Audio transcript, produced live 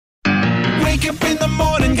wake up in the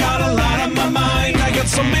morning, got a lot on my mind. I got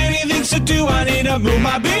so many things to do, I need to move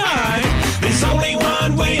my behind. There's only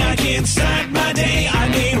one way I can start my day. I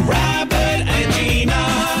need Robert and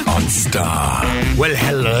Gina on Star. Well,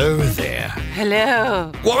 hello there.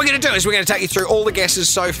 Hello. What we're going to do is we're going to take you through all the guesses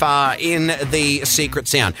so far in the Secret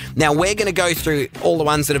Sound. Now, we're going to go through all the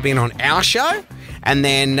ones that have been on our show, and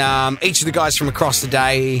then each of the guys from across the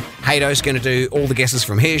day, Hado's going to do all the guesses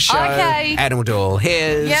from his show. Okay. Adam will do all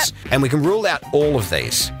his. Yep. And we can rule out all of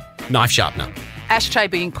these. Knife sharpener. Ashtray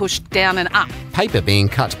being pushed down and up. Paper being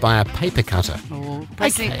cut by a paper cutter. Or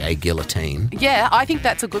pressing. A guillotine. Yeah, I think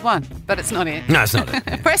that's a good one, but it's not it. No, it's not it.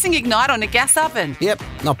 Yeah. Pressing ignite on a gas oven. Yep,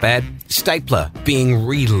 not bad. Stapler being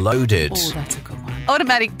reloaded. Oh, that's a good one.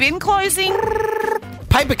 Automatic bin closing.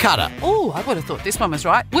 Paper cutter. Oh, I would have thought this one was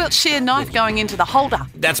right. Wiltshire knife going into the holder.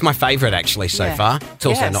 That's my favourite, actually, so far. It's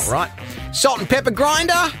also not right. Salt and pepper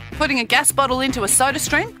grinder. Putting a gas bottle into a soda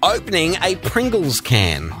stream. Opening a Pringles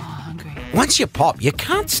can. Oh, hungry. Once you pop, you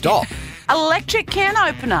can't stop. Electric can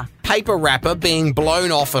opener. Paper wrapper being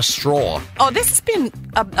blown off a straw. Oh, this has been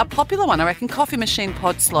a popular one, I reckon. Coffee machine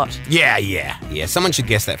pod slot. Yeah. Someone should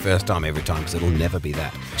guess that first time every time because it'll never be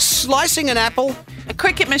that. Slicing an apple. A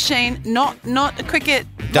cricket machine, not a cricket,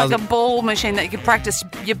 like a ball machine that you can practice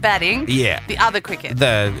your batting. Yeah. The other cricket.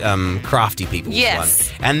 The crafty people's Yes.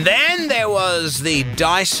 one. And then there was the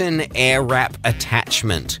Dyson Airwrap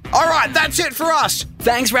attachment. All right, that's it for us.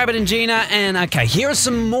 Thanks, Rabbit and Gina. And okay, here are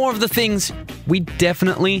some more of the things we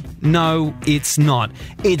definitely know it's not.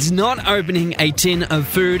 It's not opening a tin of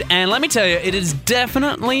food. And let me tell you, it is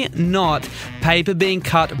definitely not paper being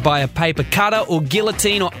cut by a paper cutter or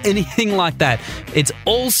guillotine or anything like that. It's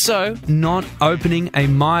also not opening a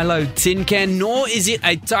Milo tin can, nor is it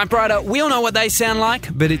a typewriter. We all know what they sound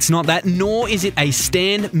like, but it's not that. Nor is it a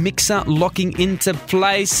stand mixer locking into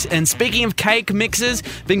place. And speaking of cake mixers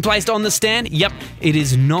being placed on the stand, yep, it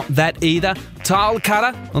is not that either. Tile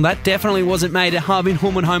cutter, well, that definitely wasn't made at Harvey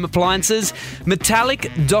Norman Home Appliances.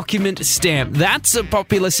 Metallic document stamp, that's a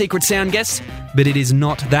popular Secret Sound guess, but it is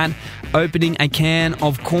not that. Opening a can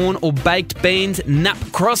of corn or baked beans, nap,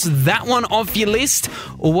 cross that one off your list.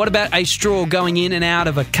 Or what about a straw going in and out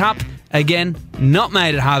of a cup? Again, not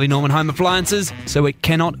made at Harvey Norman Home Appliances, so it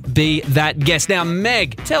cannot be that guess. Now,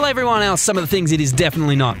 Meg, tell everyone else some of the things it is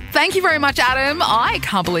definitely not. Thank you very much, Adam. I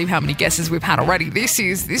can't believe how many guesses we've had already. This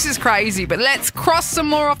is crazy, but let's cross some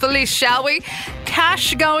more off the list, shall we?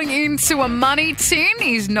 Cash going into a money tin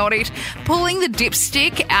is not it. Pulling the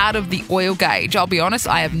dipstick out of the oil gauge. I'll be honest,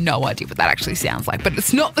 I have no idea what that actually sounds like, but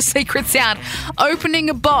it's not the Secret Sound. Opening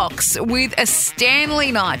a box with a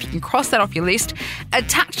Stanley knife. You can cross that off your list.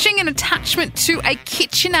 Attaching an attachment to a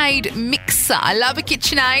KitchenAid mixer. I love a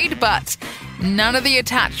KitchenAid, but none of the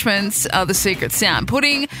attachments are the Secret Sound.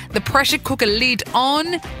 Putting the pressure cooker lid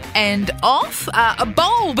on and off. A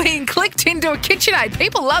bowl being clicked into a KitchenAid.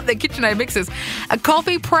 People love their KitchenAid mixers. A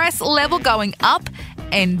coffee press level going up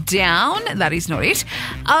and down. That is not it.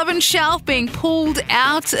 Oven shelf being pulled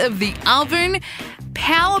out of the oven.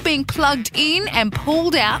 Power being plugged in and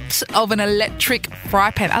pulled out of an electric fry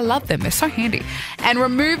pan. I love them. They're so handy. And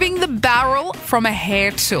removing the barrel from a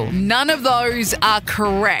hair tool. None of those are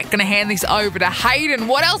correct. Going to hand this over to Hayden.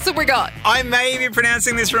 What else have we got? I may be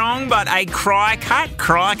pronouncing this wrong, but a cry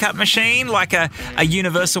cut machine, like a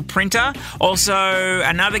universal printer. Also,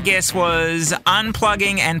 another guess was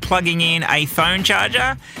unplugging and plugging in a phone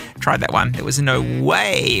charger. Tried that one. There was no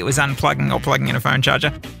way it was unplugging or plugging in a phone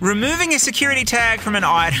charger. Removing a security tag from an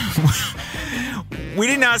item. We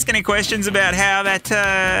didn't ask any questions about how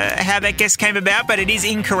that guess came about, but it is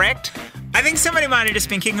incorrect. I think somebody might have just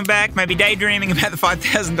been kicking back, maybe daydreaming about the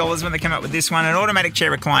 $5,000 when they came up with this one. An automatic chair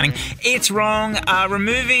reclining. It's wrong.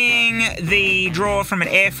 Removing the drawer from an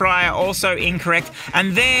air fryer, also incorrect.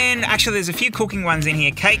 And then, actually, there's a few cooking ones in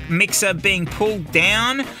here. Cake mixer being pulled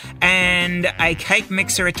down and a cake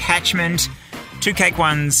mixer attachment. Two cake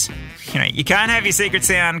ones. You know, you can't have your Secret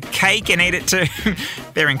Sound cake and eat it too.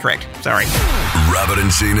 They're incorrect. Sorry. Robert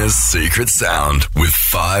and Gina's Secret Sound with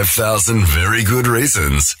 5,000 very good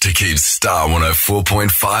reasons to keep Star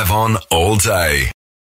 104.5 on all day.